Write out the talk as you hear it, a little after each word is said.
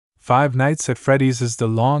Five Nights at Freddy's is the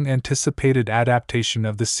long-anticipated adaptation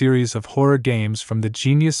of the series of horror games from the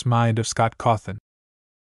genius mind of Scott Cawthon.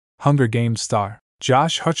 Hunger Games star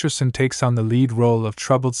Josh Hutcherson takes on the lead role of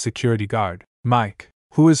troubled security guard, Mike,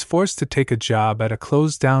 who is forced to take a job at a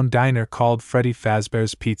closed-down diner called Freddy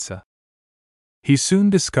Fazbear's Pizza. He soon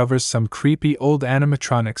discovers some creepy old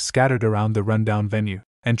animatronics scattered around the rundown venue,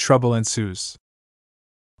 and trouble ensues.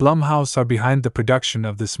 Blumhouse are behind the production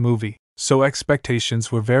of this movie, so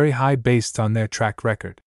expectations were very high based on their track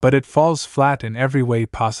record, but it falls flat in every way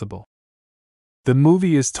possible. The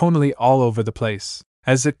movie is tonally all over the place,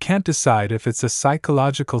 as it can't decide if it's a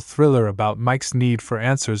psychological thriller about Mike's need for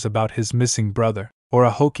answers about his missing brother, or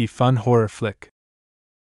a hokey fun horror flick.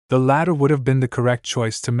 The latter would have been the correct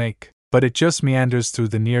choice to make, but it just meanders through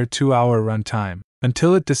the near 2-hour runtime,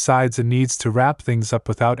 until it decides it needs to wrap things up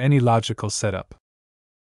without any logical setup.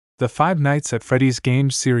 The Five Nights at Freddy's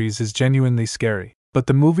game series is genuinely scary, but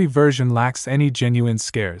the movie version lacks any genuine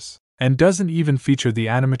scares, and doesn't even feature the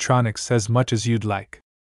animatronics as much as you'd like.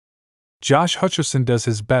 Josh Hutcherson does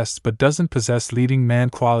his best but doesn't possess leading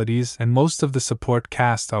man qualities, and most of the support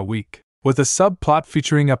cast are weak, with a subplot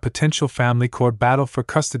featuring a potential family court battle for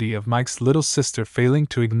custody of Mike's little sister failing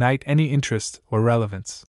to ignite any interest or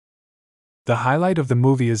relevance. The highlight of the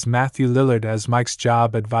movie is Matthew Lillard as Mike's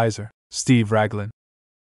job advisor, Steve Raglan.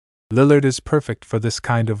 Lillard is perfect for this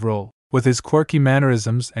kind of role, with his quirky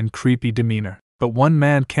mannerisms and creepy demeanor, but one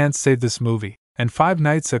man can't save this movie, and Five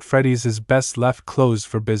Nights at Freddy's is best left closed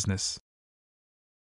for business.